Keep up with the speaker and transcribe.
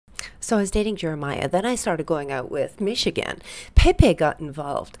So I was dating Jeremiah. Then I started going out with Michigan. Pepe got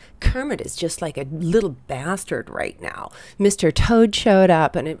involved. Kermit is just like a little bastard right now. Mr. Toad showed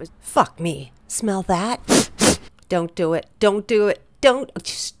up and it was, fuck me. Smell that? Don't do it. Don't do it. Don't. Oh,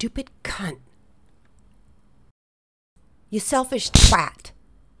 you stupid cunt. You selfish twat.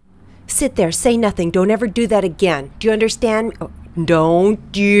 Sit there. Say nothing. Don't ever do that again. Do you understand? Oh,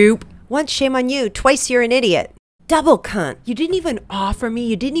 don't you. Once, shame on you. Twice, you're an idiot. Double cunt. You didn't even offer me.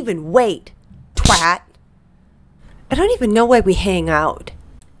 You didn't even wait. Twat. I don't even know why we hang out.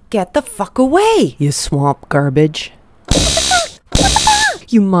 Get the fuck away, you swamp garbage. What the fuck? What the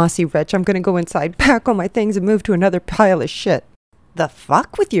fuck? You mossy wretch. I'm gonna go inside, pack all my things, and move to another pile of shit. The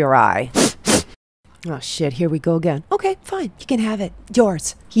fuck with your eye? Oh shit, here we go again. Okay, fine. You can have it.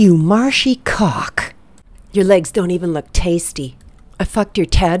 Yours. You marshy cock. Your legs don't even look tasty. I fucked your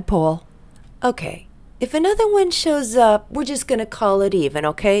tadpole. Okay. If another one shows up, we're just gonna call it even,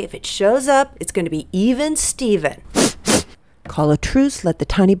 okay? If it shows up, it's gonna be even Steven. Call a truce, let the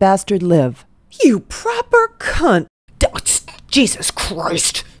tiny bastard live. You proper cunt! Jesus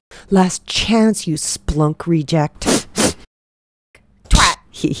Christ! Last chance, you splunk reject.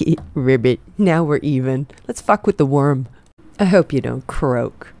 Twat! Ribbit, now we're even. Let's fuck with the worm. I hope you don't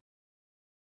croak.